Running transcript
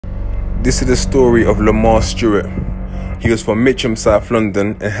This is the story of Lamar Stewart. He was from Mitcham, South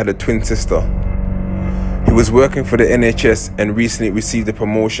London and had a twin sister. He was working for the NHS and recently received a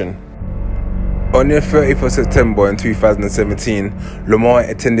promotion. On the 30th of September in 2017, Lamar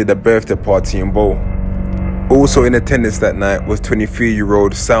attended a birthday party in Bow. Also in attendance that night was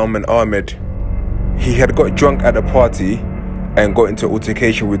 23-year-old Salman Ahmed. He had got drunk at the party and got into an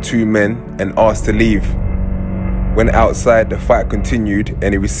altercation with two men and asked to leave. When outside, the fight continued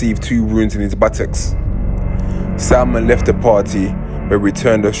and he received 2 wounds in his buttocks. Salman left the party but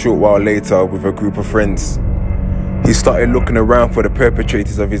returned a short while later with a group of friends. He started looking around for the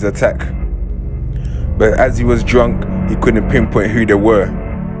perpetrators of his attack, but as he was drunk, he couldn't pinpoint who they were.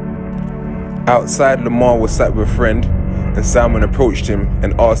 Outside, Lamar was sat with a friend and Salman approached him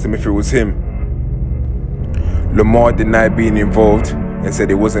and asked him if it was him. Lamar denied being involved and said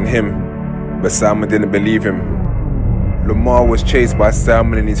it wasn't him, but Salman didn't believe him. Lamar was chased by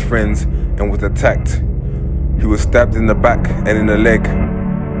Salman and his friends and was attacked. He was stabbed in the back and in the leg.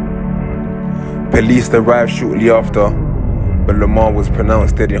 Police arrived shortly after, but Lamar was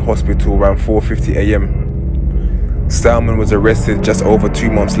pronounced dead in hospital around 4:50 a.m. Salman was arrested just over 2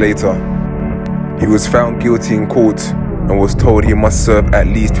 months later. He was found guilty in court and was told he must serve at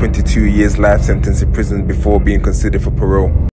least 22 years life sentence in prison before being considered for parole.